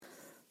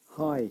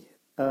Hi,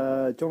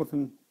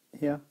 Jonathan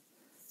here.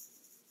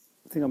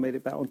 I think I made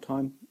it back on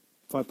time,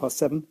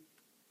 7:05.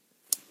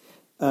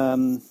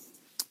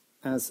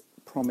 As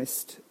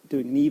promised,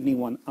 doing an evening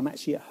one. I'm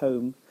actually at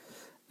home,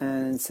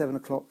 and 7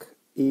 o'clock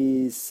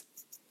is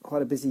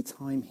quite a busy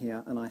time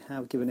here, and I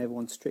have given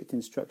everyone strict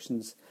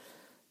instructions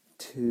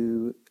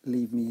to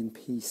leave me in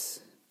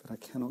peace, but I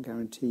cannot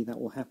guarantee that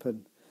will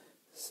happen.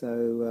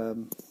 So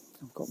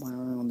I've got my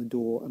eye on the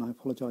door, and I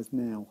apologise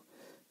now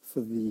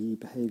for the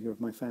behaviour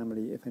of my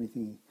family if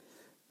anything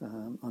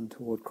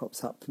untoward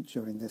crops up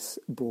during this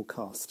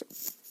broadcast.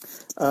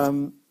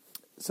 So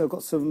I've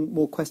got some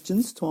more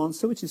questions to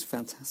answer, which is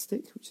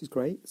fantastic, which is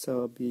great.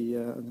 So I'm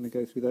going to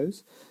go through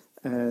those,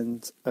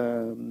 and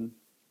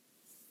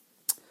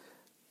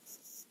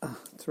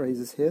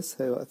Teresa's here.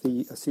 So I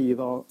see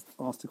you've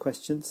asked a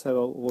question.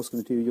 So I was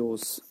going to do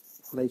yours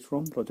later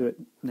on, but I'll do it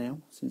now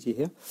since you're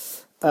here.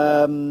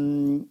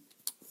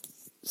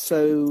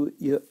 So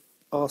you're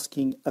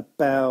asking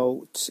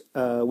about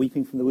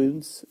weeping from the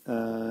wounds,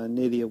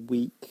 nearly a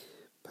week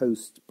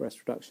post breast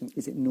reduction.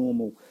 Is it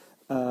normal?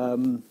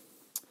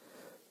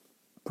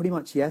 Pretty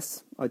much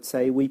yes, I'd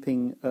say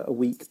weeping a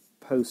week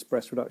post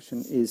breast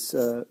reduction is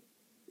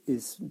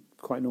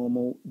quite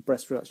normal.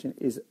 Breast reduction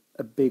is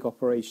a big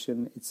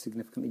operation. It's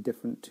significantly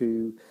different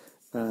to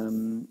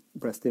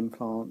breast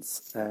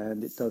implants,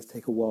 and it does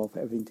take a while for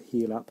everything to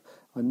heal up.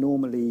 I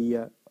normally,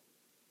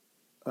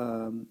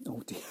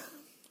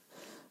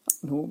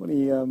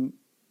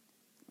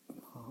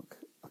 Mark,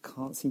 I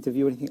can't seem to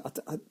view anything.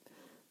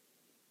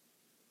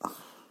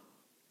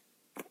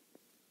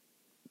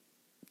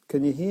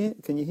 Can you hear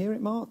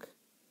it, Mark?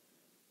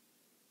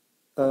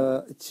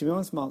 To be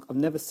honest, Mark, I've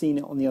never seen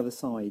it on the other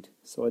side,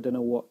 so I don't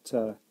know what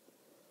I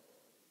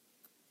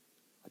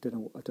don't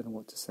know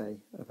what to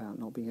say about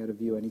not being able to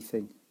view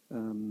anything.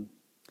 I'm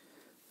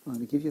going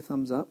to give you a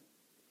thumbs up,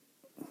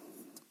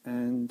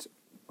 and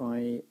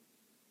I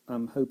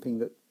am hoping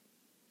that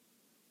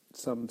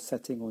some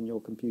setting on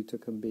your computer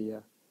can be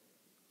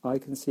I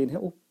can see and hear.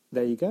 Oh,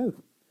 there you go.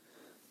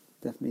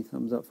 Definitely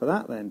thumbs up for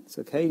that then.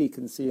 So Katie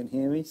can see and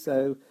hear me.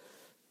 So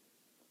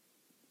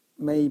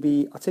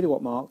maybe, I'll tell you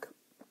what, Mark,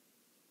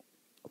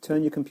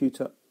 turn your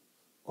computer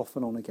off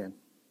and on again.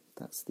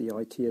 That's the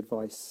IT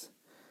advice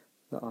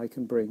that I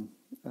can bring.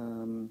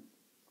 Go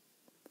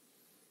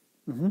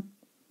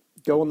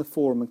on the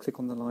forum and click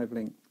on the live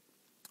link.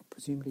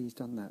 Presumably he's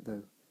done that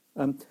though.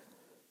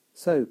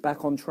 So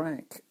back on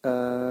track.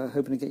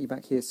 Hoping to get you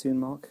back here soon,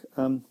 Mark.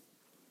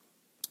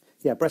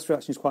 Yeah, breast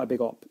reduction is quite a big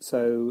op.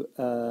 So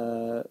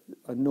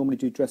I normally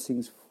do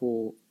dressings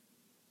for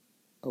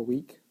a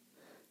week,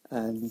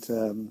 and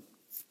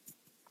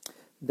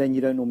then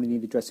you don't normally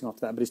need a dressing after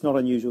that. But it's not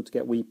unusual to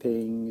get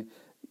weeping,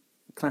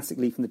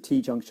 classically from the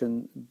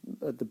T-junction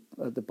at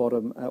the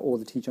bottom, or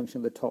the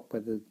T-junction at the top,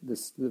 where the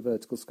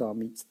vertical scar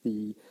meets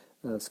the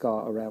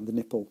scar around the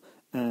nipple.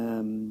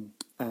 And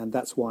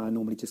that's why I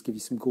normally just give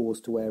you some gauze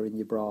to wear in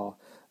your bra.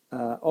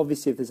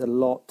 Obviously, if there's a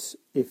lot,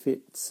 if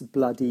it's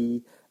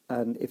bloody,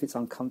 and if it's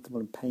uncomfortable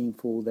and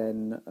painful,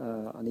 then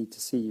I need to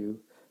see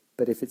you.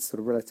 But if it's sort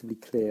of relatively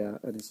clear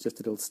and it's just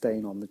a little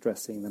stain on the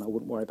dressing, then I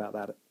wouldn't worry about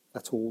that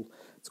at all.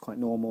 It's quite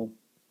normal.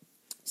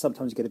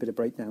 Sometimes you get a bit of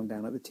breakdown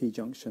down at the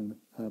T-junction,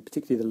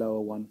 particularly the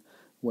lower one,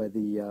 where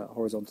the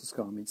horizontal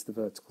scar meets the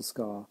vertical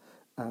scar,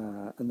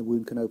 and the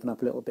wound can open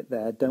up a little bit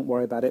there. Don't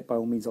worry about it. By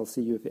all means, I'll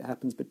see you if it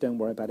happens, but don't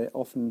worry about it.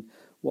 Often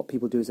what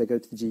people do is they go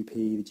to the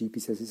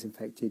GP says it's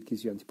infected,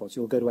 gives you antibiotics,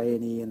 or go to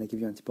A&E and they give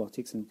you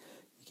antibiotics, and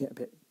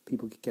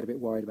people get a bit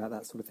worried about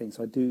that sort of thing.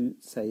 So I do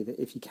say that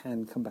if you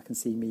can, come back and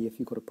see me if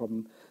you've got a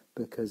problem,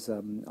 because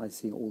I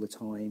see it all the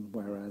time,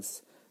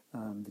 whereas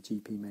the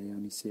GP may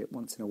only see it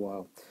once in a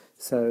while.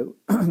 So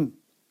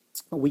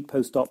a week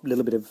post-op, a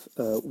little bit of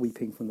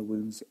weeping from the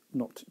wounds,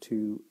 not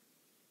to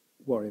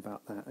worry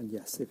about that. And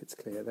yes, if it's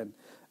clear, then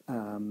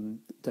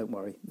don't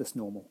worry, that's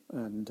normal.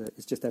 And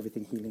it's just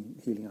everything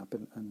healing up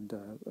and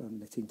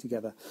knitting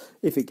together.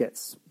 If it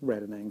gets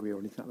red and angry or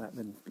anything like that,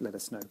 then let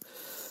us know.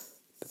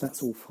 But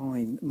that's all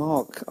fine.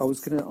 Mark, I was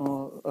going to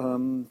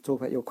talk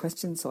about your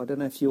questions. So I don't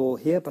know if you're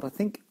here, but I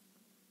think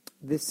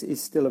this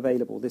is still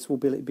available. This will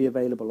be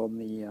available on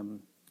the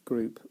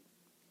group.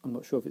 I'm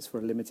not sure if it's for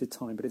a limited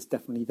time, but it's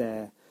definitely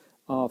there.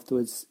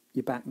 Afterwards,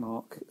 you're back,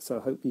 Mark. So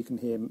I hope you can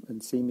hear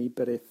and see me.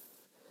 But if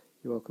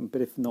you're welcome.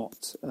 But if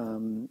not,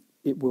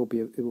 it will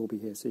be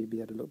here. So you'll be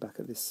able to look back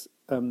at this.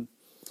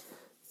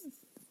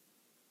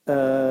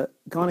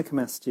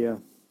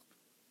 Gynecomastia.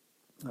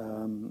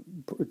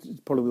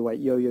 Probably the weight,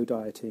 yo-yo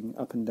dieting,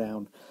 up and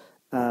down.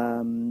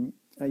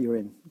 You're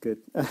in, good.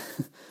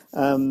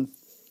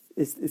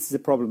 This is a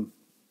problem,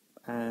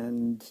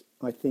 and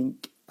I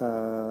think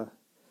what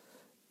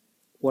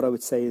I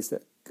would say is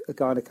that a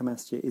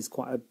gynecomastia is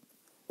quite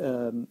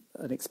an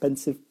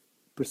expensive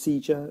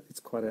procedure. It's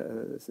quite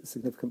a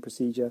significant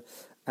procedure,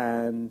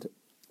 and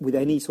with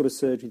any sort of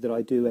surgery that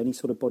I do, any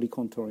sort of body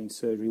contouring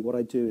surgery, what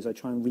I do is I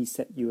try and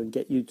reset you and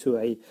get you to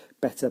a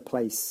better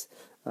place,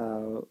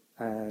 but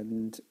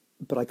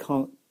I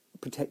can't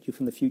protect you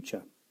from the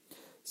future.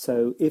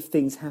 So if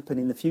things happen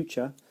in the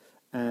future,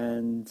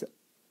 and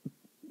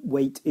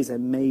weight is a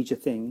major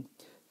thing.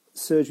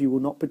 Surgery will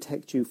not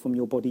protect you from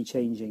your body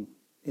changing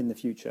in the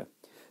future.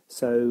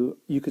 So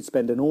you could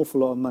spend an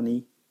awful lot of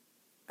money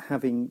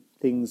having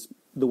things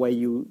the way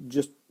you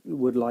just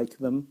would like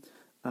them,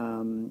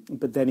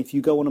 but then if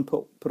you go on and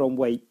put on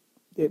weight,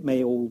 it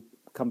may all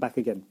come back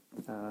again,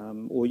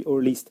 or at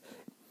least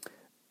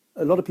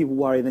a lot of people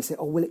worry and they say,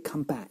 oh, will it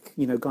come back?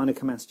 You know,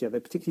 gynecomastia,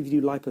 particularly if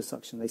you do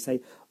liposuction, they say,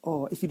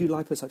 oh, if you do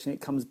liposuction, it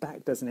comes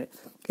back, doesn't it?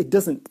 It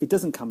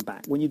doesn't come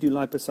back. When you do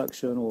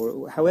liposuction,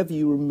 or however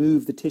you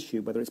remove the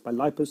tissue, whether it's by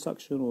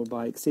liposuction or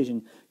by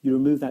excision, you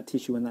remove that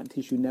tissue and that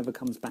tissue never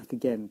comes back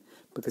again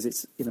because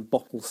it's in a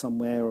bottle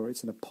somewhere or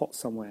it's in a pot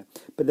somewhere.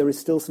 But there is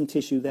still some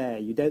tissue there.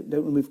 You don't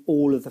remove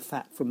all of the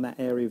fat from that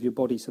area of your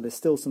body, so there's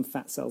still some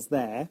fat cells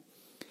there.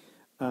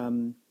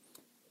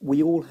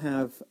 We all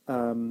have...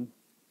 I'm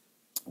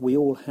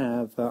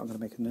going to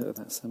make a note of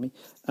that, Sammy.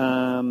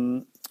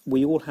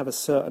 We all have a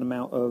certain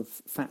amount of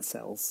fat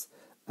cells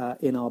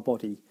in our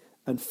body,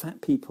 and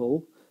fat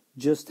people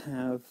just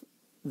have,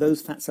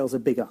 those fat cells are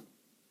bigger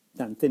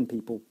than thin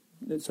people.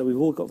 So we've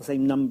all got the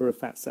same number of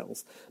fat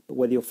cells, but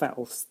whether you're fat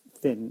or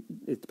thin,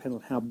 it depends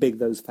on how big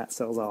those fat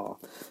cells are.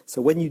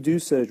 So when you do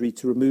surgery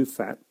to remove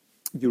fat,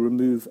 you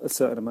remove a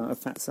certain amount of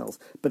fat cells,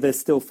 but there's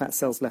still fat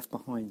cells left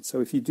behind.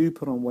 So if you do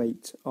put on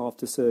weight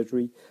after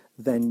surgery,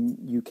 then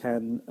you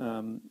can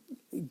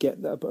get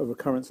a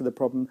recurrence of the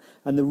problem.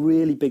 And the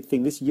really big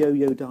thing, this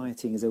yo-yo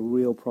dieting is a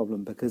real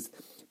problem, because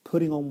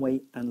putting on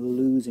weight and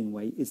losing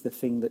weight is the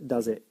thing that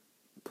does it.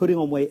 Putting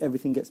on weight,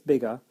 everything gets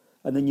bigger,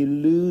 and then you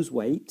lose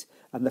weight,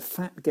 and the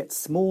fat gets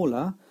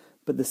smaller,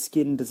 but the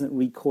skin doesn't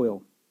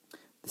recoil.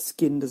 The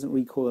skin doesn't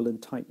recoil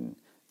and tighten,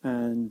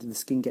 and the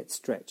skin gets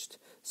stretched.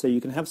 So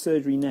you can have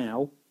surgery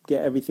now,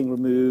 get everything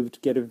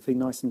removed, get everything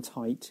nice and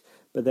tight,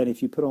 but then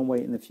if you put on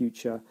weight in the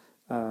future,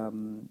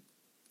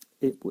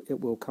 it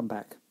will come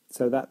back.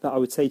 So that I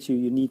would say to you,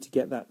 you need to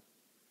get that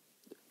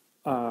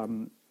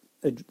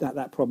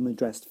problem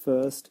addressed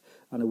first,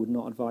 and I would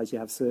not advise you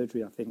have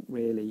surgery. I think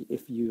really,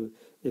 if you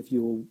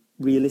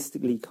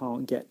realistically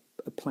can't get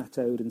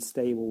plateaued and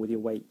stable with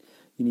your weight,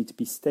 you need to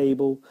be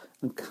stable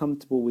and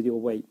comfortable with your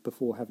weight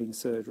before having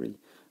surgery.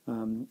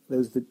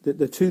 Those are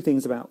the two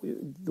things about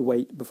the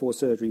weight before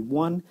surgery.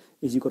 One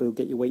is you've got to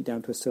get your weight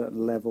down to a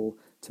certain level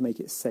to make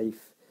it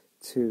safe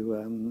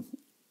to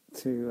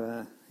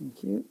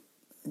thank you.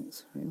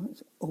 Thanks very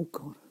much. Oh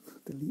God,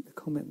 delete the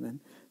comment then.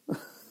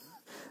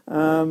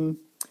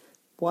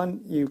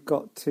 One, you've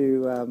got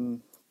to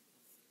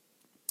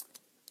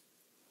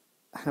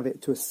have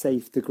it to a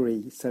safe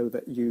degree, so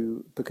that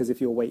because if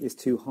your weight is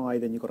too high,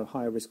 then you've got a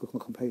higher risk of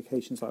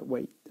complications like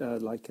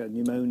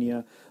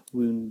pneumonia,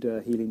 wound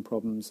healing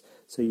problems.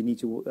 So you need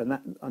to, and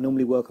that I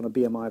normally work on a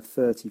BMI of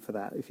 30 for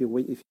that. If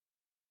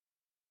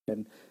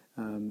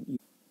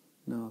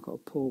no, I've got a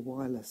poor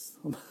wireless.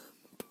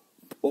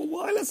 Poor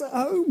wireless at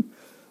home.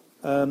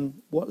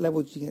 What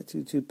level did you get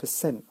to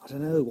percent? I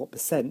don't know what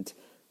percent.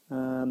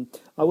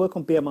 I work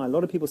on BMI. A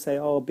lot of people say,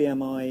 oh,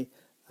 BMI.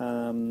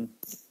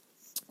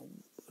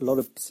 A lot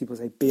of people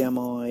say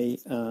BMI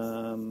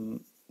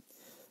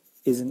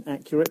isn't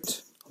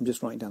accurate. I'm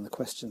just writing down the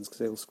questions because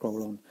they'll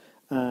scroll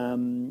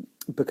on.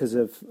 Because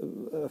of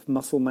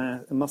muscle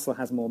mass, muscle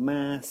has more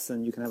mass,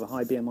 and you can have a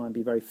high BMI and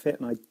be very fit.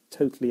 And I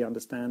totally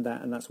understand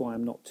that, and that's why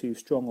I'm not too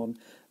strong on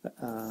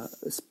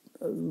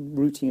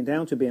rooting it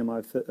down to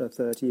BMI of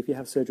 30. If you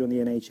have surgery on the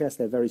NHS,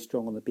 they're very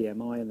strong on the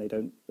BMI, and they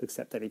don't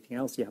accept anything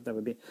else. You have to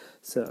have a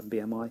certain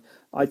BMI.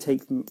 I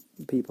take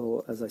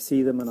people as I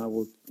see them, and I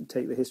will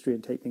take the history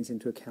and take things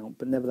into account.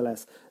 But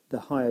nevertheless,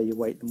 the higher your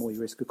weight, the more your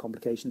risk of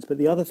complications. But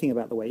the other thing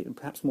about the weight, and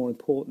perhaps more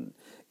important,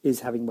 is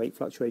having weight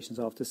fluctuations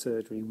after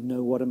surgery.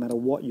 No matter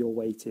what your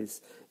weight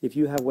is. If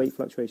you have weight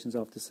fluctuations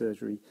after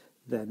surgery,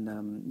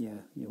 then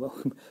you're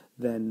welcome.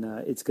 Then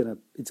it's gonna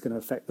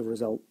affect the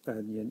result,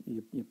 and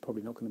you're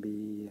probably not going to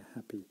be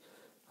happy.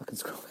 I can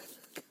scroll.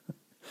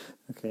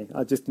 Okay,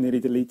 I just nearly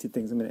deleted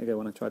things a minute ago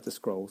when I tried to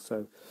scroll,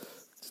 so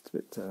just a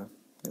bit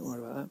worried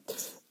about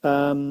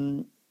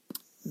that.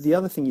 The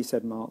other thing you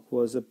said, Mark,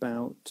 was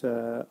about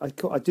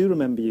I do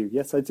remember you.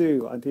 Yes, I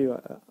do.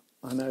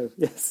 I know.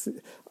 Yes,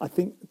 I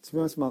think, to be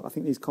honest, Mark, I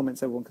think these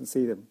comments, everyone can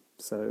see them.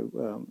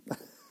 So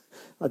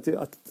I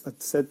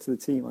said to the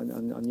team, I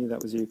knew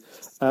that was you.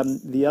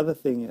 The other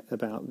thing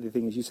about the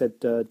thing is, you said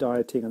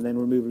dieting and then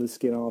removal of the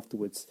skin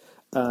afterwards.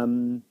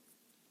 When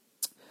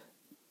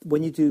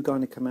you do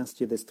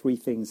gynecomastia, there's three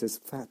things. There's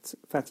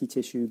fatty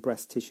tissue,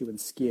 breast tissue, and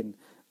skin.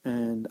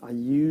 And I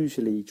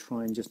usually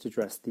try and just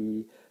address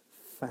the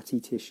fatty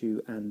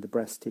tissue and the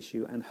breast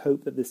tissue and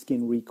hope that the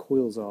skin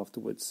recoils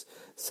afterwards.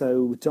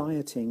 So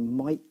dieting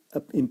might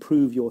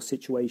improve your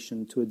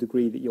situation to a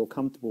degree that you're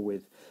comfortable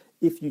with.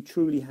 If you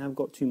truly have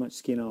got too much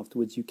skin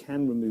afterwards, you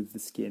can remove the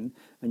skin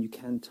and you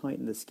can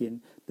tighten the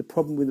skin. The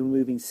problem with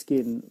removing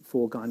skin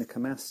for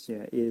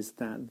gynecomastia is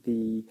that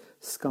the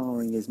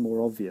scarring is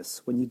more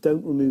obvious. When you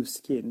don't remove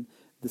skin,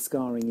 the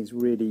scarring is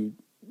really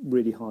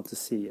hard to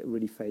see. It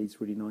really fades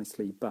really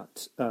nicely.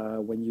 But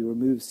when you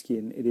remove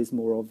skin, it is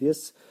more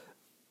obvious.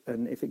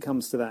 and if it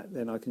comes to that,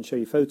 then I can show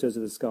you photos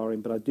of the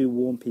scarring. But I do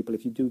warn people,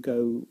 if you do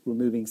go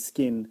removing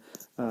skin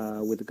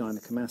with a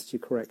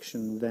gynecomastia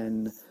correction,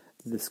 then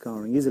the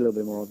scarring is a little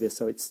bit more obvious.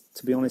 So it's,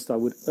 to be honest,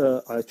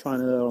 I try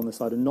and err on the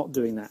side of not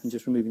doing that and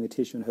just removing the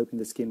tissue and hoping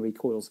the skin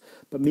recoils.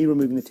 But me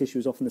removing the tissue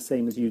is often the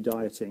same as you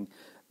dieting.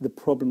 The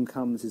problem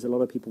comes is a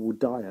lot of people will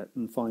diet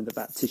and find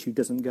that tissue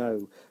doesn't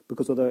go,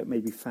 because although it may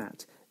be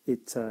fat,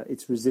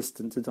 it's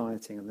resistant to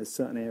dieting, and there's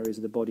certain areas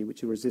of the body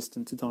which are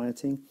resistant to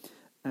dieting,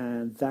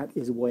 and that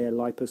is where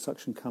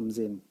liposuction comes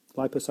in.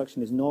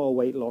 Liposuction is not a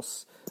weight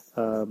loss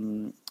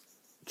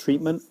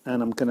treatment,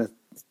 and I'm going to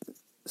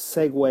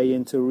segue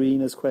into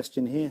Rena's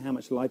question here: how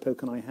much lipo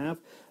can I have?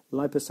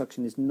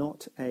 Liposuction is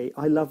not I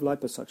love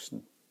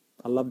liposuction.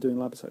 I love doing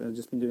liposuction. I've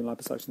just been doing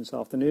liposuction this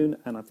afternoon,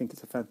 and I think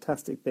it's a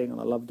fantastic thing,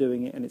 and I love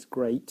doing it, and it's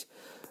great.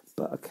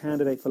 But a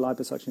candidate for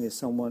liposuction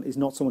is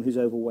not someone who's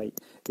overweight.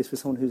 It's for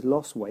someone who's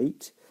lost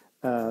weight,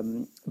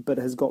 but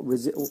has got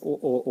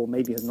or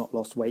maybe has not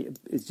lost weight.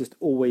 Is just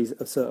always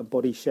a certain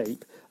body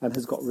shape and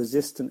has got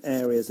resistant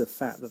areas of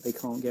fat that they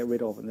can't get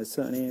rid of. And there's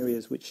certain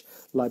areas which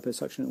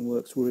liposuction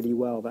works really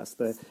well. That's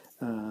the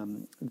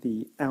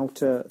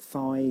outer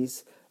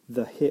thighs,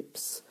 the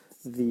hips,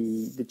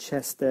 the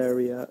chest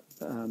area.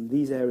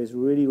 These areas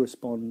really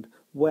respond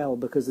well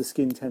because the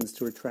skin tends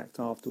to retract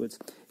afterwards.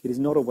 It is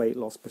not a weight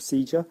loss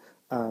procedure,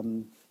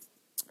 and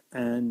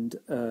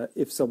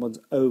if someone's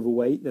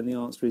overweight, then the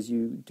answer is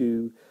you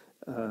do.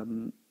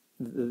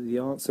 The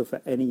answer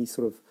for any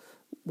sort of,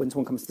 when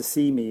someone comes to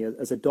see me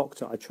as a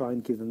doctor, I try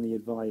and give them the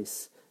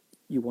advice: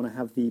 you want to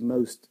have the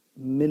most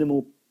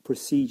minimal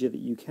procedure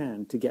that you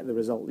can to get the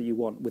result that you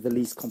want with the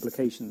least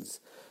complications.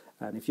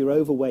 And if you're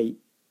overweight,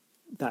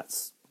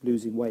 that's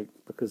losing weight,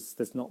 because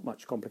there's not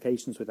much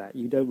complications with that.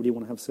 You don't really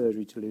want to have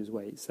surgery to lose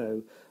weight.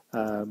 So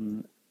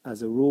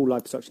as a rule,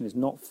 liposuction is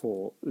not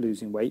for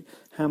losing weight.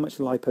 How much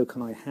lipo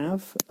can I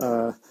have?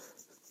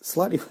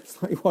 Slightly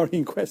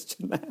worrying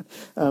question there.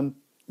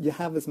 You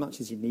have as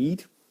much as you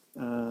need.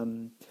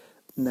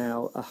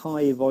 Now, a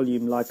high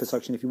volume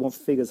liposuction, if you want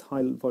figures,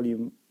 high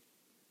volume.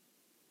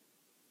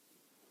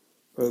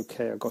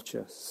 Okay, I got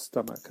your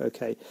stomach.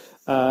 Okay.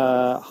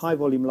 High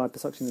volume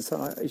liposuction.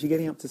 So if you're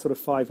getting up to sort of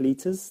 5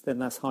 litres, then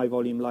that's high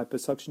volume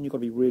liposuction. You've got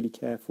to be really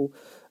careful.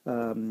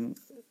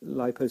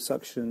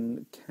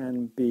 Liposuction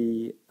can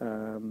be...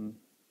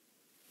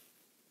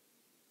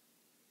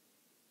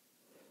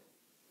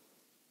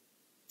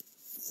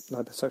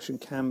 liposuction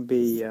can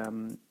be...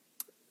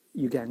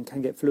 you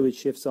can get fluid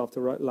shifts after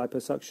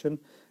liposuction.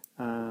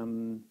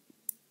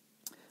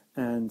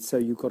 And so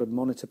you've got to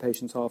monitor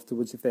patients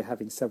afterwards if they're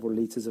having several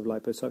litres of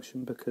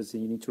liposuction, because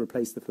you need to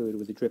replace the fluid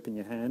with a drip in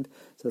your hand.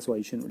 So that's why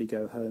you shouldn't really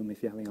go home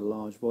if you're having a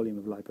large volume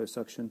of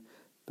liposuction.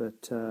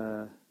 But,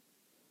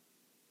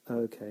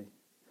 okay.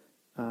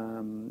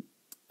 And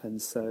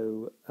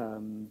so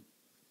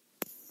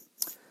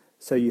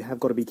you have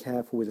got to be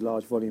careful with a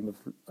large volume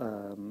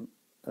of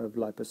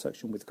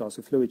liposuction with regards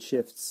to fluid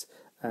shifts.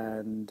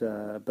 And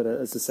but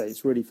as I say,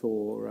 it's really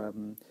for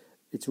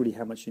it's really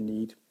how much you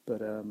need.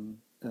 But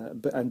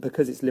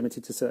because it's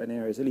limited to certain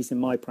areas, at least in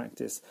my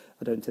practice,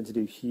 I don't tend to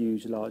do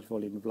large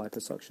volume of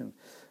liposuction.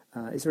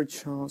 Is there a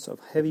chance of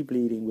heavy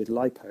bleeding with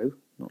lipo?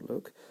 Not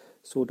look.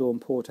 Saw Dawn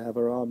Porter have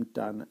her arm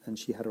done, and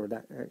she had a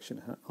reaction.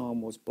 Her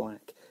arm was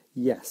black.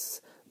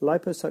 Yes.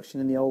 Liposuction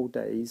in the old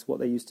days, what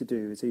they used to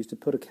do is they used to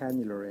put a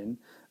cannula in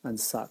and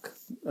suck,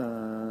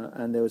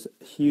 and there was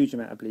a huge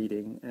amount of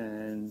bleeding,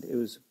 and it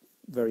was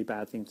very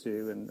bad thing to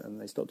do, and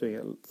they stopped doing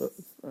it,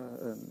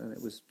 and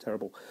it was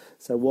terrible.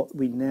 So what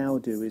we now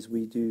do is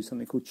we do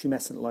something called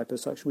tumescent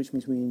liposuction, which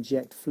means we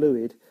inject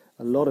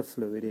a lot of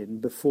fluid in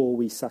before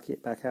we suck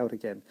it back out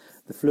again.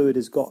 The fluid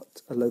has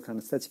got a local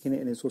anaesthetic in it,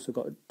 and it's also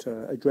got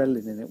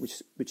adrenaline in it,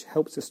 which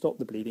helps to stop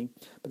the bleeding.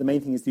 But the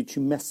main thing is the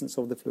tumescence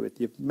of the fluid.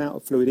 The amount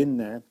of fluid in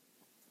there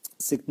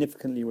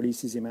significantly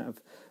reduces the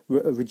amount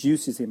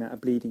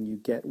of bleeding you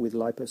get with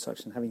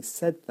liposuction. Having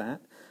said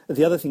that,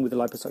 the other thing with the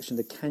liposuction,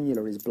 the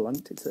cannula is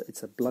blunt.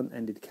 It's a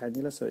blunt-ended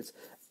cannula, so it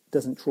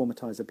doesn't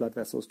traumatize the blood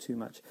vessels too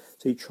much.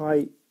 So you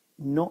try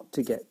not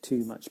to get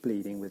too much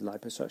bleeding with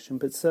liposuction,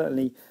 but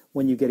certainly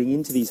when you're getting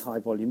into these high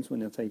volumes, when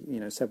you're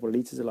taking several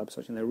litres of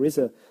liposuction, there is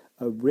a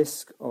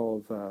risk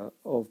of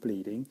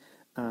bleeding,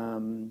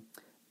 and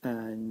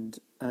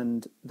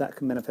that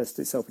can manifest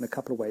itself in a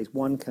couple of ways.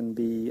 One can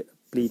be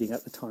bleeding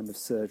at the time of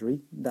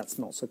surgery. That's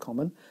not so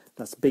common.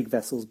 That's big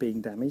vessels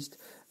being damaged,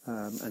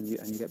 and you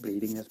get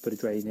bleeding. You have to put a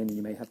drain in, and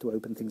you may have to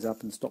open things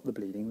up and stop the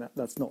bleeding.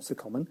 That's not so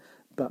common.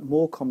 But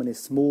more common is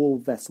small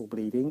vessel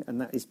bleeding,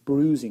 and that is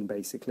bruising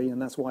basically,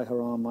 and that's why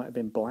her arm might have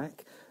been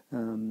black,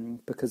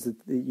 because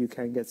you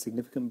can get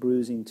significant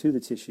bruising to the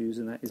tissues,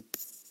 and that is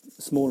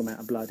a small amount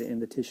of blood in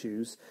the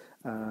tissues,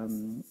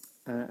 and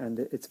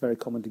it's very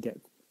common to get.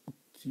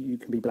 You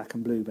can be black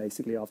and blue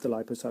basically after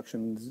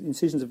liposuction.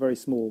 Incisions are very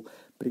small,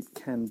 but it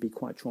can be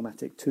quite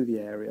traumatic to the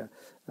area,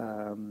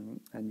 and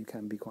you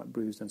can be quite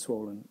bruised and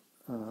swollen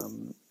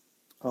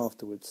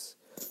afterwards.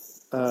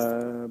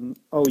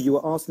 Oh, you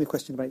were asking the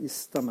question about your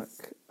stomach.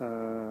 I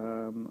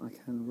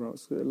can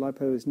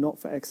lipo is not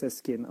for excess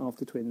skin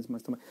after twins. My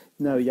stomach.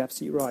 No, you're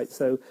absolutely right.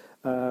 So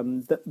a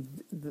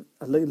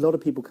lot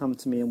of people come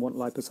to me and want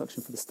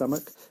liposuction for the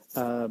stomach.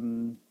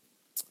 You're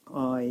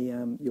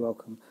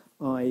welcome.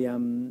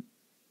 In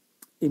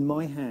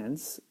my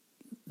hands,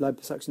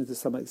 liposuction to the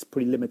stomach is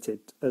pretty limited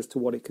as to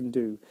what it can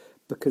do,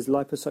 because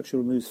liposuction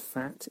removes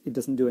fat. It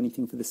doesn't do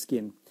anything for the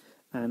skin.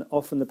 And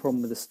often the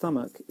problem with the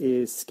stomach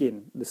is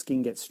skin. The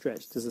skin gets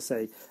stretched, as I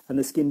say, and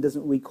the skin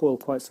doesn't recoil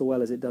quite so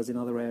well as it does in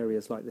other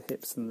areas like the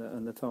hips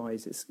and the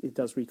thighs. It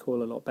does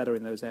recoil a lot better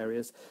in those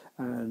areas,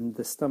 and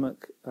the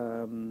stomach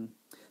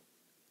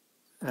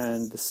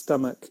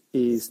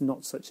is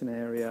not such an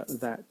area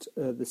that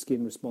the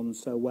skin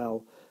responds so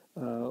well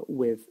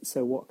with.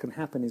 So what can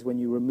happen is when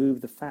you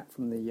remove the fat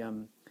from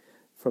the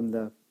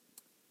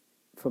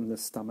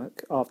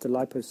stomach after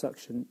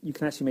liposuction, you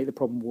can actually make the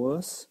problem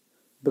worse.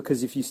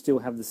 Because if you still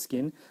have the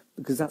skin,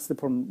 because that's the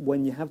problem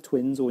when you have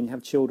twins or when you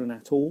have children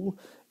at all,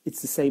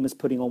 it's the same as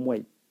putting on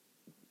weight.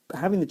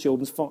 Having the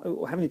children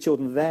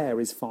there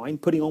is fine.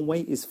 Putting on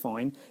weight is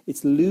fine.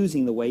 It's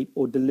losing the weight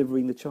or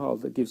delivering the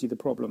child that gives you the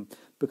problem,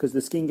 because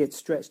the skin gets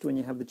stretched when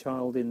you have the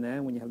child in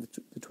there. When you have the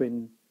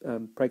twin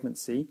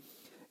pregnancy,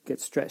 it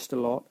gets stretched a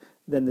lot.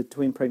 Then the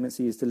twin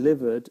pregnancy is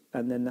delivered,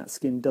 and then that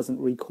skin doesn't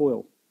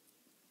recoil,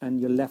 and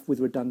you're left with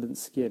redundant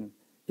skin.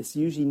 It's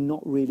usually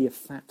not really a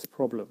fat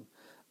problem.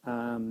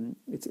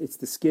 It's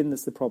the skin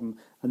that's the problem,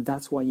 and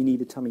that's why you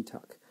need a tummy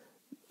tuck.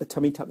 A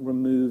tummy tuck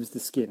removes the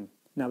skin.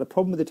 Now, the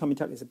problem with the tummy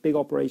tuck is a big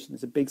operation,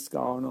 it's a big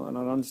scar, and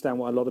I understand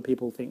why a lot of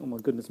people think, oh my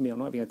goodness me, I'm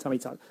not having a tummy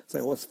tuck. So,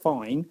 well, it's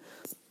fine.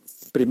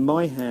 But in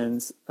my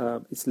hands,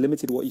 it's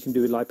limited what you can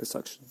do with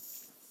liposuction.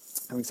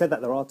 Having said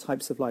that, there are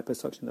types of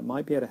liposuction that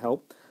might be able to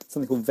help.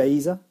 Something called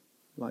VASER,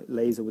 like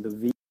laser with a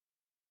V.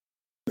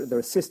 They're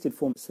assisted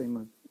forms.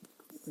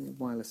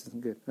 Wireless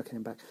isn't good. Okay,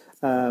 I'm back.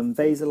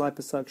 VASER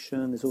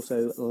liposuction. There's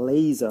also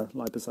laser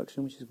liposuction,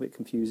 which is a bit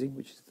confusing,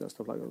 which is that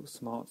stuff like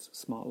smart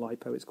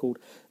lipo, it's called.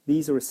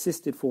 These are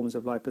assisted forms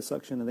of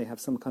liposuction, and they have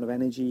some kind of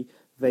energy.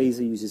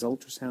 VASER uses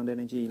ultrasound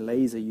energy.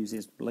 Laser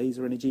uses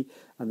laser energy,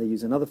 and they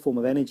use another form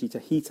of energy to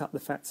heat up the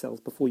fat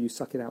cells before you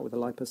suck it out with a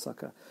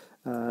liposucker.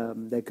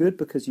 They're good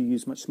because you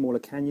use much smaller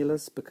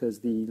cannulas, because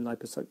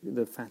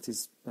the fat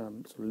is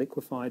sort of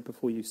liquefied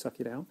before you suck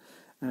it out.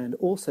 And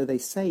also they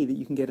say that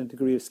you can get a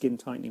degree of skin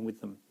tightening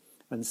with them.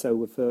 And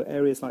so for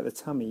areas like the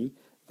tummy,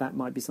 that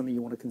might be something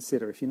you want to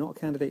consider. If you're not a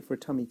candidate for a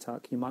tummy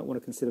tuck, you might want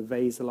to consider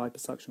VASER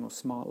liposuction or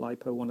smart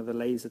lipo, one of the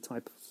laser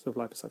types of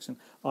liposuction.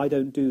 I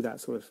don't do that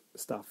sort of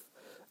stuff.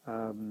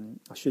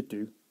 I should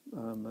do,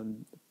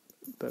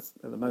 but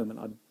at the moment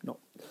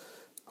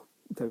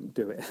don't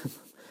do it.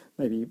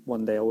 Maybe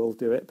one day I will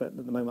do it, but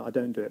at the moment I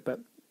don't do it.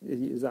 But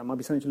that might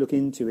be something to look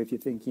into if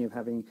you're thinking of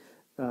having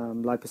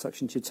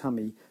liposuction to your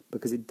tummy,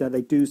 because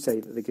they do say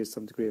that they give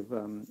some degree of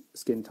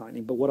skin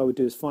tightening. But what I would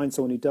do is find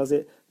someone who does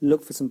it,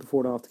 look for some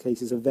before and after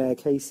cases of their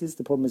cases.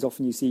 The problem is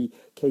often you see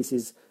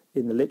cases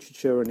in the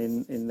literature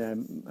and in their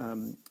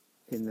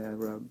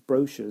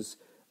brochures,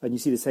 and you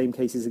see the same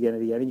cases again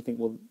and again, and you think,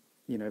 well,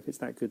 if it's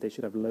that good, they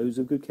should have loads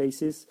of good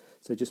cases.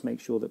 So just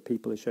make sure that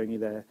people are showing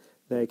you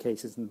their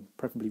cases, and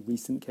preferably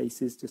recent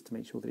cases, just to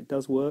make sure that it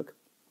does work.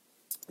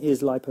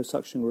 Is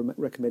liposuction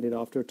recommended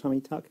after a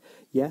tummy tuck?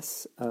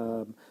 Yes.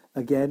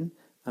 Again,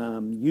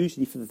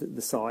 usually for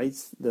the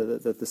sides,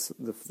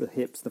 the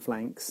hips, the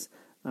flanks.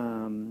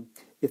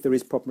 If there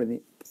is problems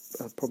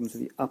with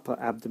the upper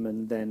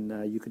abdomen, then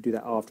you could do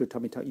that after a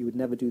tummy tuck. You would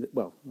never do that.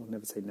 Well, I'll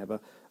never say never.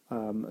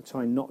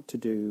 Try not to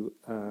do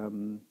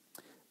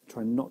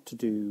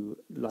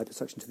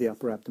liposuction to the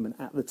upper abdomen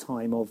at the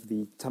time of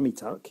the tummy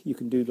tuck. You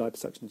can do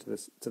liposuction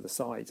to the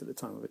sides at the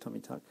time of a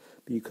tummy tuck,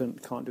 but you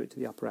can't do it to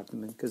the upper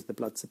abdomen because of the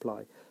blood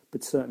supply.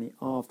 But certainly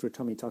after a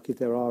tummy tuck, if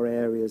there are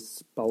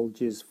areas,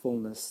 bulges,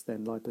 fullness,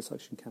 then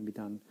liposuction can be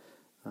done.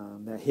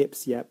 Their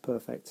hips, yeah,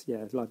 perfect.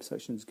 Yeah,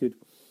 liposuction is good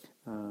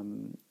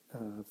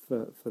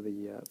for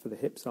the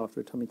hips after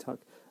a tummy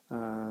tuck.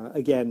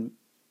 Again,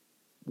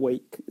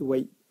 weight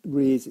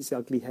rears its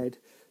ugly head.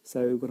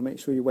 So you've got to make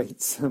sure your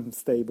weight's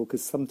stable,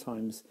 because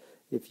sometimes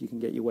if you can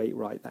get your weight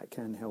right, that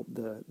can help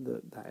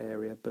that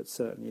area. But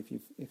certainly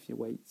if your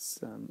weight's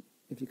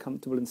if you're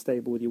comfortable and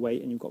stable with your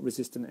weight and you've got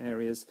resistant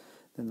areas,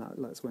 then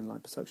that's when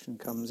liposuction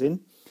comes in.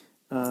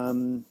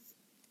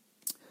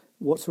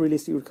 What's a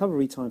realistic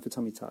recovery time for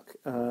tummy tuck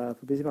for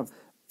busy mum?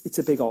 It's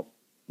a big op,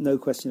 no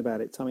question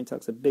about it. Tummy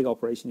tuck's a big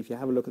operation. If you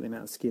have a look at the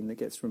amount of skin that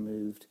gets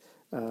removed,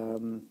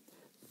 then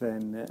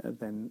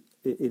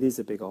it is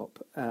a big op.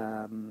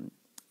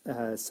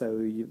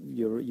 So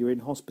you're in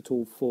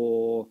hospital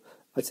for,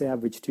 I'd say,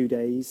 average 2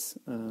 days,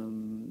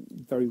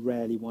 very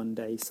rarely 1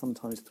 day,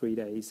 sometimes 3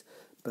 days,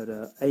 but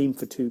aim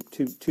for two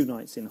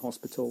nights in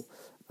hospital.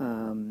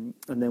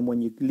 and then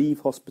when you leave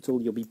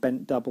hospital, you'll be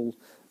bent double,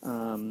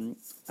 and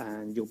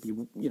you'll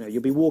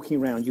be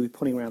walking around, you'll be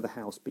putting around the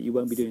house, but you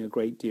won't be doing a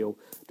great deal.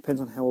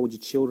 Depends on how old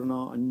your children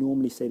are. I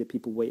normally say to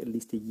people wait at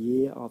least a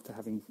year after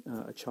having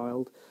a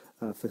child,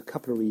 for a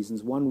couple of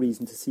reasons. One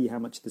reason, to see how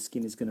much the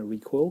skin is going to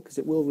recoil, because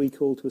it will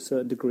recoil to a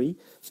certain degree,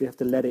 so you have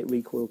to let it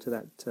recoil to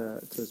that to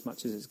as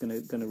much as it's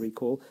going to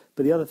recoil.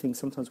 But the other thing,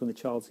 sometimes when the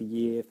child's a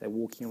year, if they're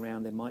walking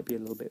around, they might be a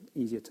little bit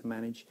easier to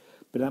manage.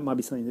 But that might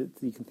be something that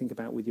you can think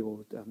about with your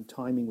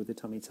timing with the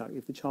tummy tuck.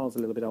 If the child's a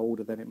little bit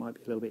older, then it might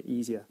be a little bit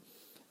easier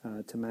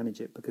to manage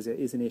it, because it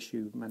is an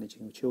issue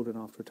managing the children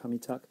after a tummy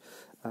tuck.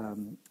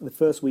 The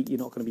first week, you're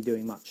not going to be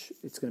doing much.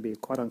 It's going to be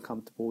quite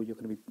uncomfortable. You're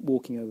going to be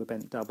walking over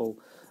bent double.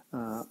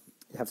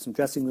 You have some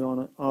dressing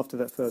on. After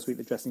that first week,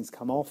 the dressings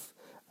come off,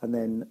 and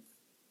then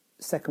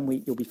second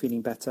week you'll be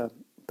feeling better,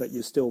 but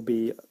you'll still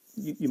be,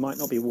 you might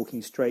not be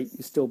walking straight.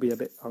 You'll still be a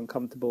bit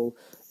uncomfortable.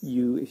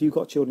 If you've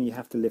got children, you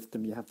have to lift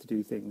them, you have to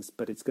do things,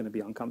 but it's going to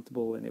be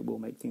uncomfortable and it will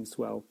make things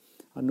swell.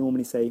 I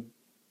normally say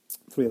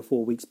 3 or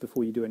 4 weeks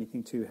before you do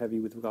anything too heavy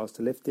with regards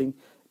to lifting,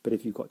 but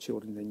if you've got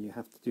children, then you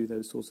have to do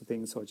those sorts of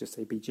things. So I just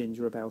say be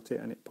ginger about it,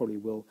 and it probably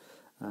will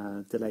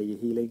delay your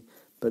healing.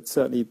 But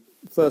certainly,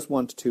 first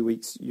 1 to 2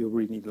 weeks, you'll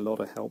really need a lot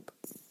of help.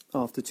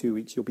 After 2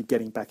 weeks, you'll be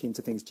getting back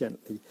into things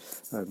gently.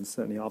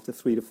 Certainly after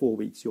 3 to 4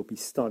 weeks, you'll be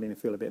starting to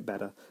feel a bit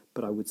better.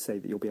 But I would say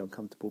that you'll be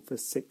uncomfortable for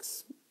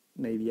 6,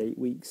 maybe 8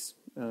 weeks.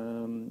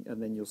 And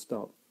then you'll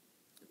start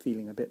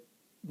feeling a bit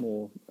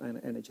more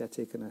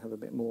energetic and have a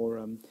bit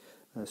more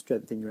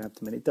strength in your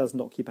abdomen. It does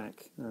knock you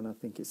back, and I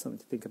think it's something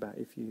to think about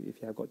if you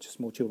have got just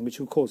small children,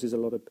 which of course is a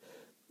lot of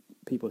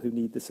people who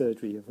need the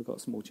surgery have got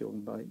small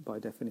children by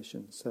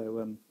definition. So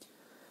I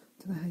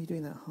don't know how you're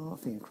doing that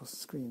heart thing across the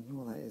screen.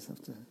 What that is, I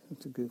have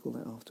to Google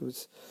that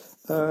afterwards.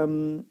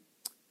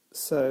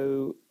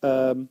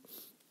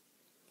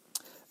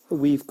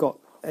 We've got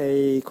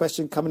a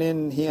question coming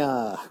in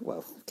here.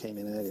 Well, came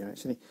in earlier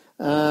actually.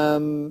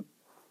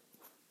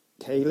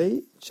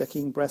 Kaylee,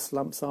 checking breast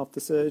lumps after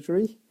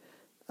surgery.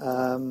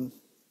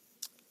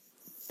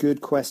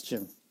 Good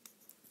question.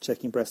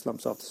 Checking breast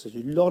lumps after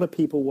surgery. A lot of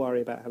people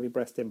worry about having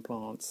breast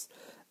implants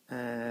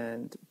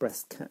and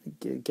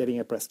getting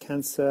a breast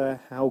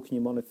cancer. How can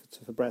you monitor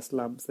for breast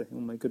lumps? They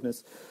think, oh my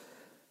goodness.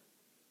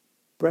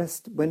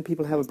 When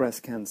people have a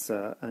breast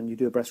cancer and you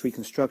do a breast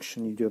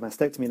reconstruction, you do a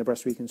mastectomy and a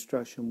breast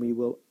reconstruction, we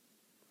will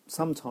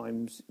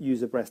sometimes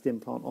use a breast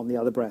implant on the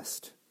other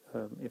breast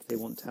if they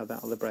want to have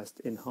that other breast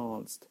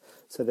enhanced.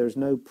 So there's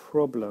no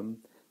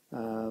problem.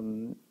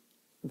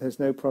 There's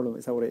no problem.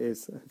 Is that what it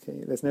is?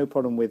 Okay. There's no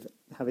problem with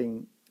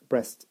having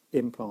breast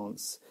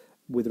implants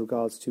with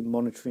regards to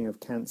monitoring of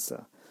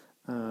cancer.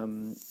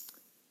 But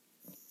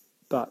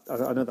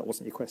I know that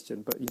wasn't your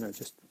question, but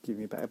just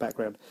giving you a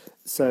background.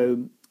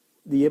 So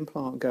the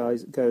implant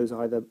goes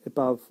either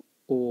above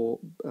or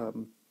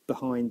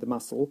behind the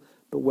muscle,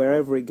 but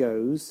wherever it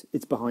goes,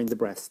 it's behind the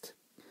breast.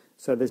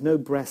 So there's no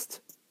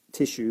breast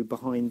tissue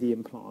behind the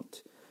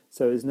implant.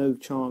 So there's no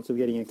chance of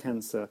getting a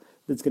cancer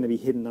that's going to be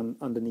hidden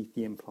underneath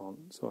the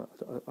implant. So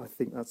I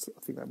think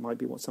that might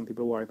be what some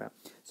people are worried about.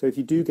 So if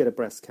you do get a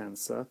breast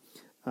cancer,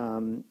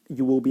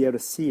 you will be able to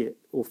see it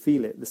or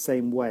feel it the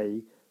same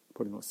way.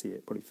 Probably not see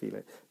it, probably feel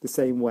it the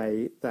same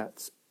way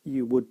that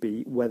you would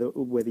be whether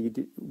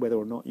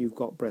or not you've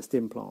got breast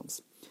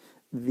implants.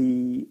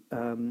 The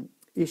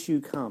issue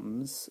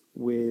comes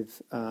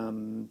with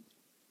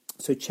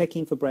so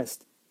checking for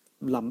breast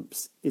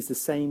lumps is the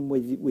same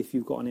if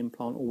you've got an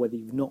implant or whether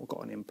you've not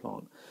got an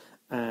implant.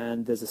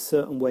 And there's a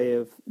certain way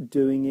of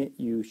doing it.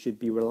 You should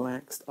be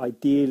relaxed,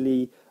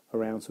 ideally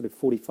around sort of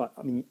 45.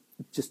 I mean,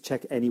 just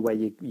check anywhere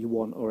you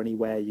want or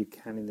anywhere you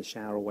can in the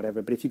shower or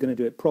whatever. But if you're going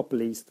to do it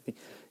properly,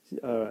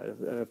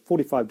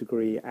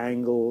 45-degree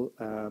angle,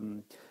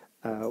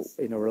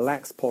 in a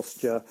relaxed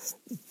posture,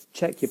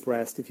 check your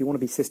breast. If you want to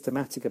be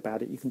systematic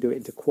about it, you can do it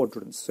into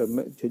quadrants. So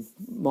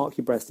mark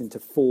your breast into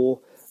 4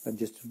 and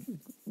just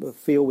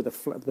feel with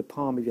the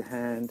palm of your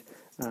hand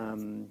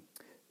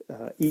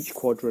each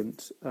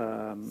quadrant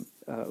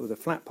with a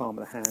flat palm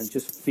of the hand,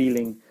 just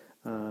feeling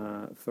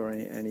for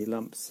any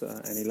lumps,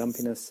 any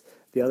lumpiness.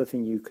 The other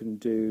thing you can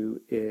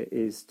do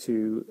is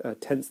to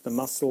tense the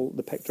muscle,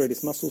 the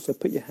pectoralis muscle. So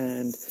put your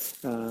hand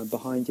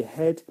behind your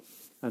head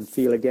and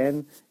feel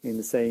again in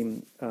the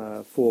same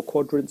 4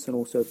 quadrants, and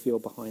also feel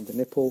behind the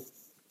nipple.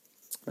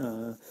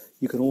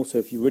 You can also,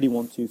 if you really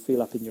want to,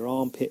 feel up in your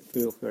armpit,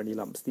 feel for any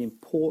lumps. The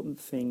important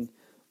thing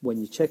when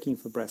you're checking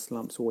for breast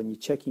lumps or when you're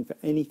checking for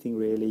anything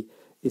really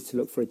is to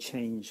look for a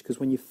change, because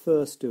when you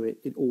first do it,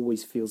 it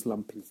always feels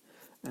lumpy.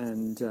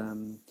 And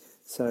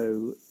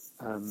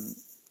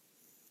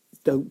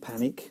don't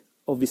panic.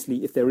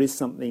 Obviously, if there is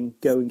something,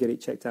 go and get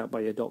it checked out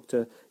by your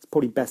doctor. It's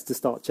probably best to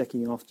start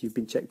checking after you've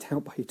been checked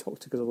out by your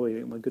doctor, because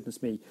otherwise, oh my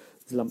goodness me,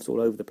 there's lumps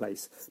all over the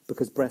place,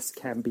 because breasts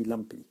can be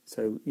lumpy.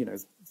 So,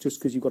 just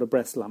because you've got a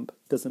breast lump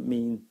doesn't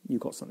mean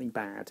you've got something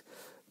bad,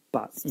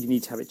 but you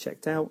need to have it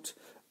checked out.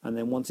 And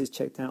then once it's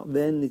checked out,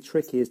 then the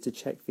trick is to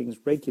check things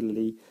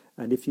regularly.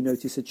 And if you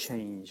notice a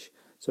change,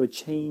 so a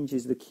change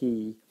is the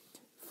key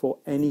for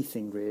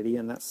anything really,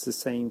 and that's the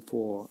same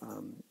for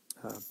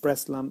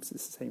breast lumps,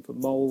 it's the same for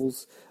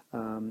moles.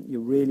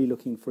 You're really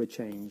looking for a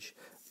change.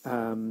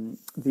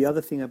 The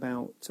other thing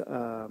about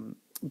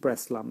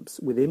breast lumps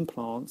with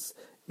implants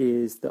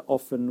is that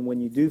often when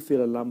you do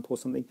feel a lump or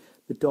something,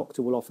 the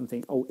doctor will often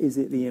think, oh, is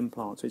it the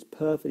implant? So it's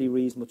perfectly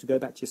reasonable to go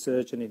back to your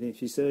surgeon, and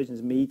if your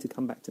surgeon's me, to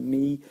come back to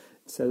me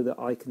so that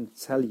I can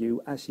tell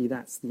you, actually,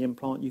 that's the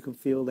implant you can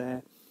feel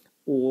there,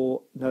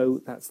 or no,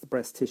 that's the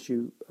breast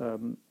tissue,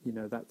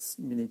 that's,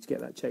 you need to get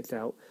that checked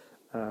out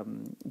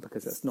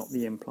because that's not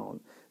the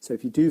implant. So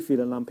if you do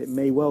feel a lump, it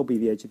may well be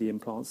the edge of the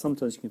implant.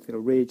 Sometimes you can feel a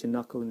ridge, a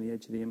knuckle in the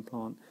edge of the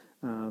implant,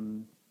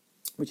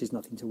 which is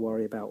nothing to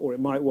worry about. Or it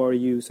might worry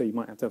you, so you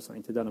might have to have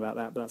something done about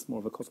that, but that's more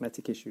of a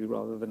cosmetic issue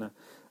rather than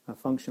a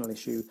functional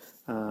issue.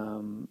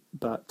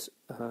 But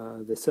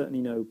there's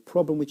certainly no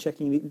problem with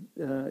checking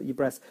your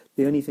breast.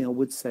 The only thing I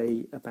would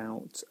say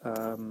about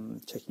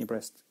checking your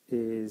breast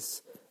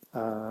is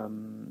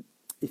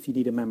if you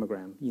need a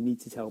mammogram, you need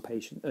to tell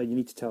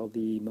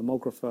the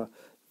mammographer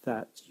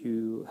that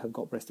you have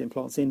got breast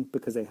implants in,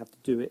 because they have to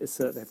do it.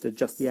 They have to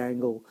adjust the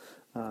angle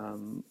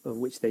of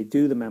which they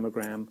do the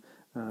mammogram,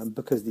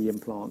 because the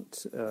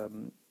implant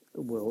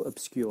will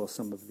obscure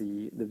some of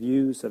the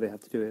view, so they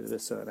have to do it at a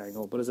certain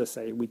angle. But as I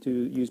say, we do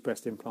use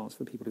breast implants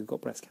for people who've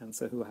got breast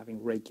cancer who are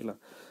having regular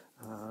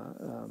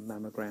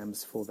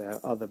mammograms for their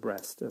other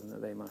breast, and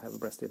that they might have a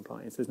breast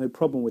implant in. So there's no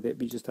problem with it,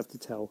 but you just have to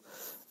tell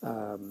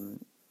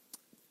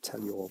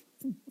your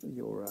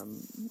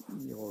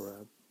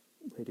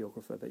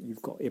radiographer that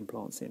you've got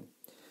implants in.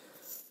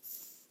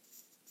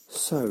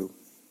 So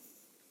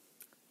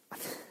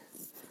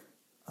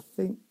I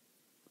think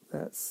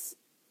that's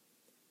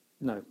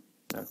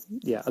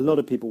yeah. A lot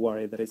of people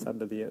worry that it's that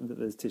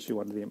there's tissue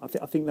under the implant.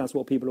 I think that's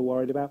what people are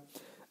worried about.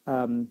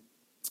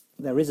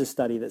 There is a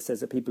study that says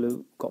that people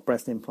who got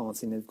breast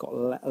implants in have got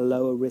a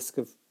lower risk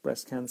of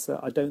breast cancer.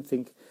 I don't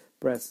think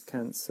breast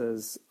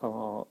cancers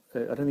are.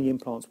 I don't think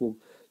implants will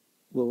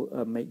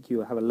make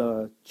you have a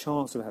lower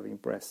chance of having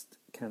breast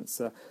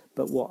cancer.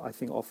 But what I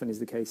think often is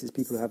the case is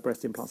people who have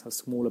breast implants have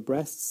smaller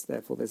breasts,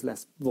 therefore there's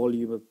less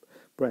volume of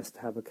breast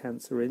to have a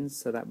cancer in,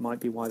 so that might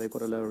be why they've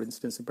got a lower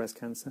incidence of breast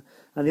cancer.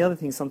 And the other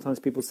thing sometimes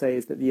people say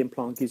is that the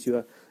implant gives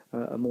you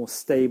a more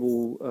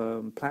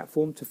stable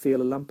platform to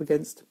feel a lump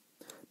against.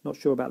 Not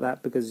sure about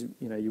that, because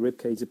your rib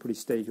cage is a pretty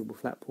stable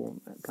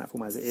platform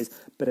as it is.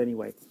 But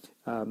anyway,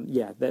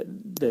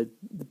 the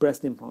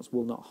breast implants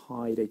will not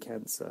hide a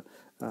cancer.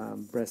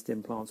 Breast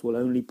implants will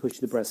only push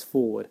the breast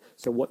forward.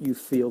 So what you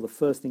feel, the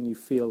first thing you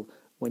feel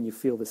when you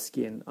feel the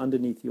skin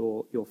underneath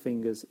your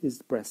fingers is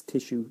the breast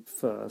tissue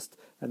first,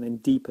 and then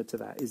deeper to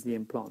that is the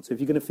implant. So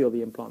if you're going to feel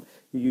the implant,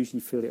 you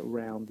usually feel it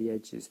around the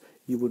edges.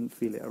 You wouldn't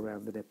feel it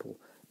around the nipple.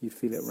 You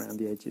feel it around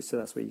the edges. So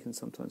that's where you can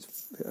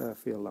sometimes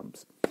feel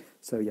lumps.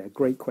 So yeah,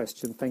 great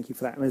question. Thank you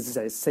for that. And as I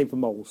say, it's the same for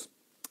moles.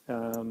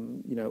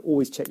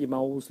 Always check your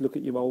moles, look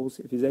at your moles.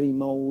 If there's any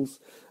moles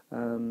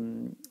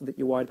that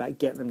you're worried about,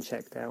 get them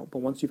checked out. But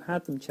once you've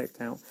had them checked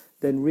out,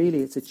 then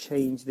really it's a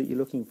change that you're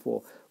looking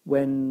for.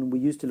 When we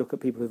used to look at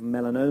people with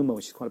melanoma,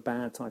 which is quite a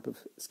bad type of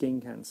skin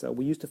cancer,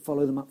 we used to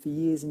follow them up for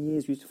years and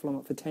years. We used to follow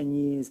them up for 10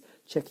 years,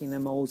 checking their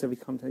moles every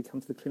time they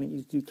come to the clinic. You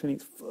used to do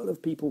clinics full of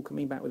people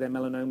coming back with their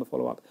melanoma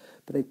follow-up.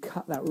 But they've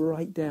cut that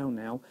right down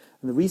now.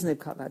 And the reason they've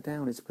cut that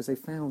down is because they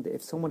found that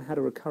if someone had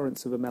a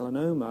recurrence of a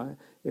melanoma,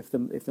 if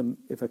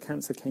a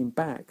cancer came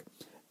back,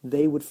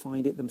 they would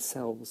find it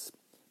themselves.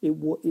 It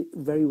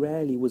very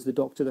rarely was the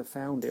doctor that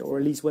found it, or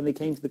at least when they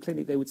came to the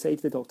clinic, they would say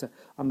to the doctor,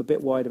 I'm a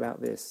bit worried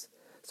about this.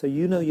 So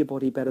you know your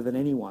body better than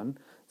anyone,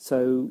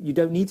 so you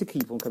don't need to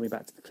keep on coming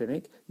back to the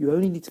clinic. You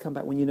only need to come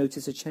back when you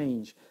notice a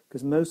change,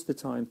 because most of the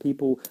time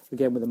people,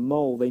 again with a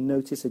mole, they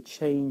notice a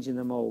change in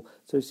the mole.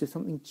 So it's just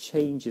something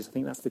changes. I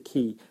think that's the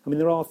key. I mean,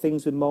 there are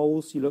things with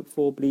moles you look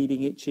for: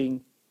 bleeding,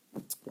 itching,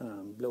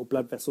 little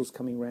blood vessels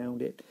coming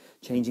around it,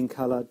 changing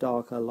colour,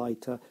 darker,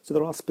 lighter. So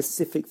there are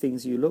specific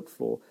things you look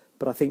for,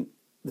 but I think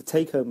the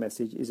take-home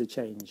message is a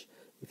change.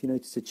 If you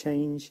notice a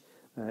change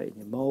in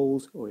your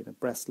moles or in a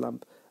breast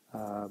lump,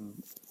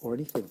 or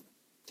anything,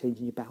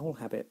 changing your bowel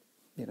habit,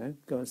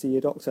 go and see your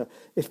doctor.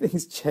 If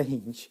things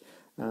change,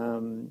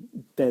 then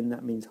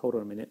that means, hold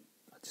on a minute,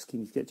 I just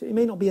need to get checked. It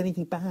may not be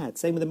anything bad.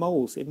 Same with the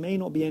moles. It may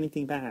not be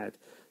anything bad.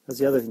 That's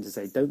the other thing to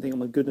say. Don't think, oh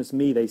my goodness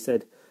me, they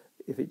said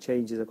if it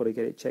changes, I've got to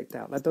get it checked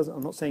out.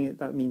 I'm not saying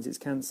that means it's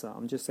cancer.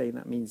 I'm just saying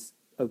that means,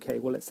 okay,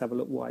 well, let's have a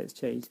look why it's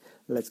changed.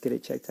 Let's get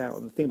it checked out.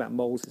 And the thing about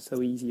moles, it's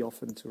so easy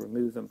often to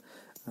remove them.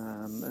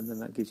 And then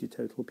that gives you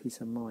total peace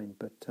of mind.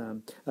 But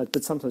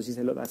sometimes you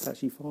say, look, that's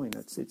actually fine.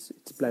 It's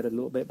bled a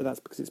little bit, but that's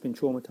because it's been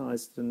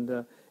traumatized,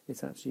 and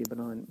it's actually a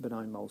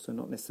benign mole, so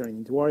not necessarily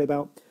anything to worry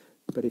about.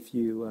 But if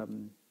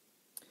you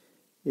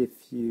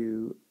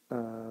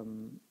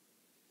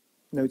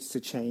notice a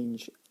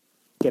change,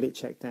 get it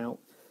checked out.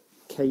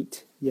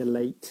 Kate, you're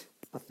late.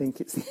 I think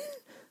it's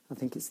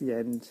the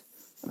end,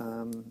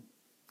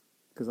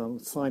 because I'm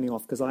signing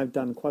off, because I've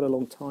done quite a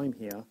long time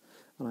here,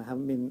 and I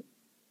haven't been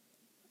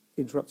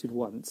interrupted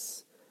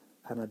once,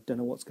 and I don't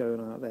know what's going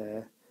on out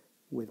there,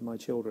 with my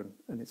children,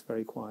 and it's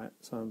very quiet,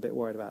 so I'm a bit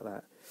worried about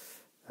that.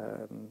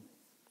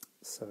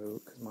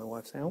 So, because my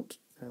wife's out,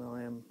 and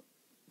I am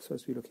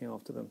supposed to be looking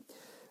after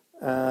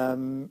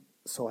them.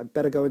 So I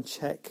better go and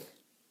check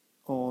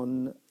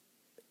on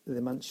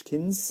the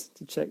Munchkins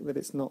to check that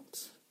it's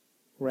not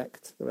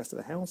wrecked the rest of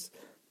the house.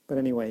 But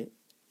anyway,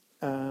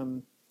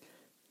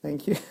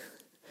 thank you.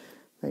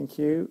 Thank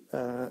you.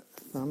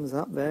 Thumbs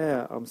up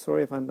there. I'm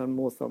sorry if I haven't done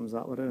more thumbs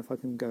up. I don't know if I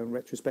can go and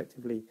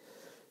retrospectively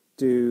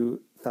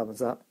do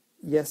thumbs up.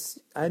 Yes,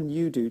 and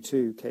you do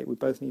too, Kate. We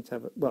both need to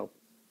have well,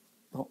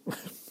 not, we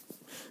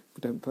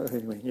don't put,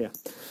 anyway, yeah.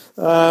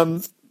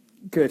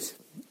 Good.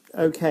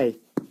 Okay.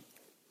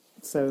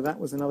 So that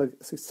was another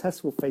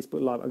successful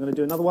Facebook Live. I'm going to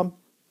do another one.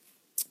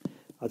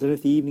 I don't know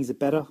if the evenings are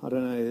better. I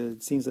don't know.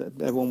 It seems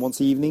that everyone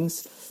wants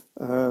evenings.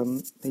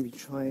 Maybe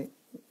try...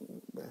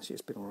 Actually,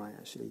 it's been all right,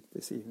 actually,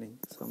 this evening.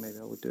 So maybe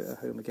I will do it at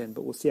home again.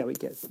 But we'll see how we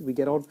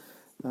get on.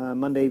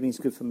 Monday evening is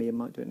good for me. I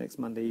might do it next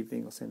Monday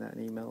evening. I'll send out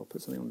an email. I'll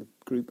put something on the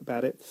group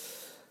about it.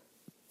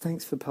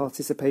 Thanks for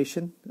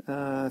participation.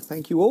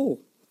 Thank you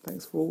all.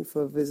 Thanks for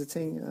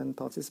visiting and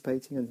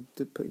participating and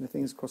putting the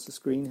things across the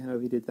screen,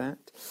 however you did that.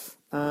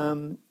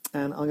 And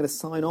I'm going to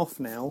sign off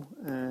now,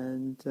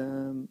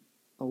 and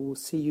I will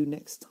see you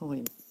next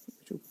time,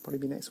 which will probably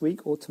be next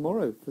week or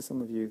tomorrow for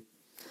some of you.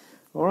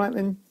 All right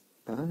then,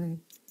 bye.